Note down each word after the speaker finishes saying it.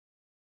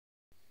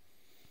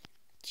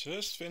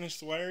Just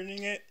finished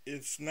wiring it.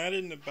 It's not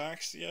in the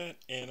box yet,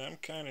 and I'm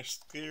kind of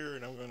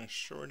scared. I'm going to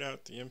short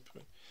out the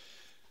input.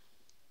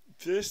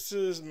 This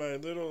is my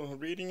little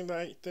reading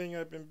light thing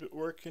I've been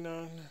working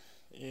on,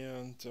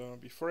 and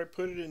before I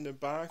put it in the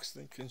box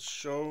and can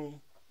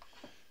show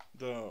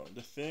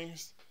the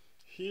things,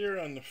 here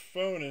on the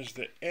phone is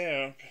the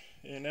app,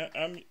 and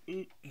I'm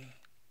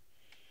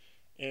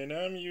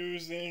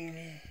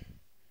using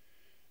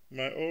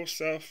my old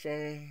cell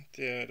phone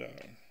that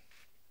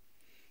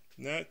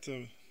not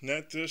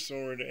this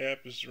one where the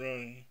app is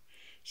running.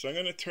 So I'm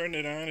gonna turn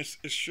it on.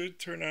 It should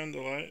turn on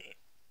the light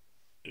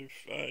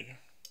if I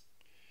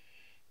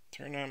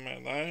turn on my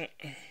light,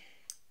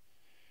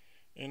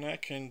 and I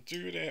can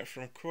do that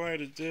from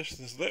quite a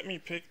distance. Let me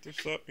pick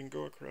this up and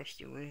go across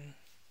the room.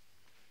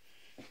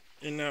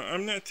 And now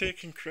I'm not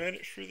taking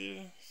credit for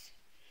this,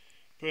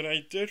 but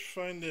I did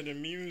find it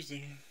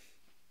amusing.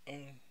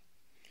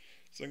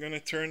 So I'm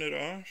gonna turn it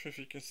off. If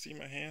you can see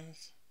my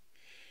hands,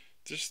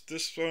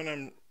 this phone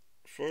I'm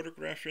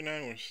photographing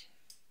on was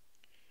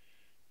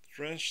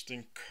drenched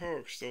in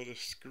Coke, so the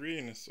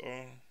screen is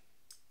all.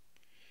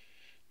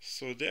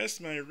 So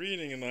that's my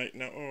reading light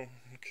now. Oh,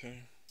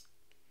 okay.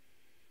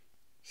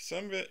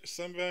 Somebody,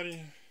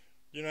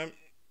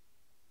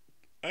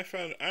 I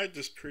found I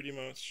just pretty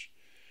much,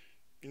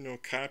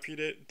 copied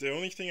it. The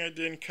only thing I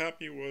didn't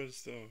copy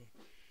was the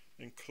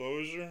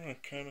enclosure. I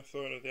kind of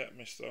thought of that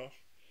myself,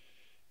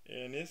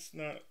 and it's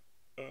not,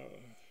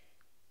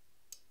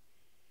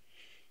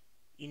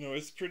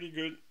 it's pretty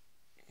good.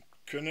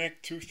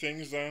 Connect two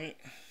things on it,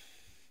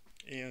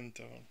 and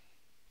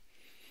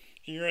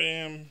here I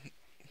am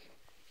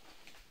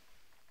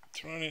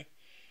trying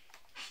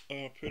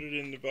to put it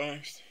in the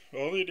box.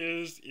 All it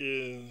is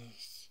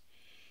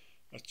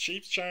a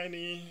cheap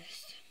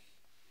Chinese.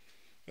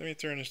 Let me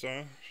turn this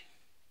off.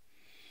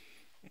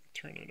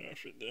 Turn it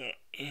off at that.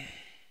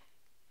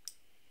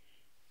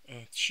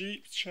 A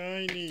cheap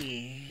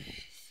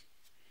Chinese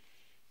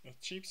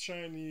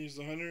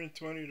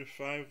 120 to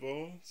 5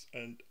 volts,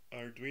 and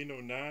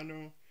Arduino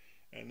Nano,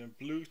 and a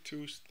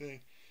Bluetooth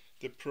thing.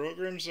 The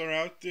programs are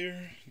out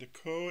there, the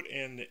code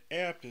and the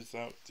app is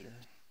out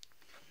there.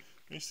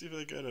 Let me see if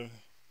I got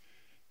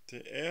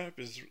the app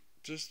is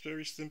just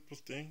very simple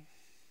thing,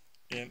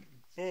 and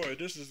boy,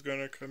 this is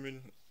gonna come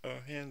in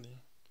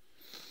handy.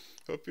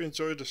 Hope you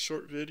enjoyed the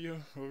short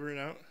video. Over and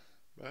out.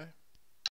 Bye.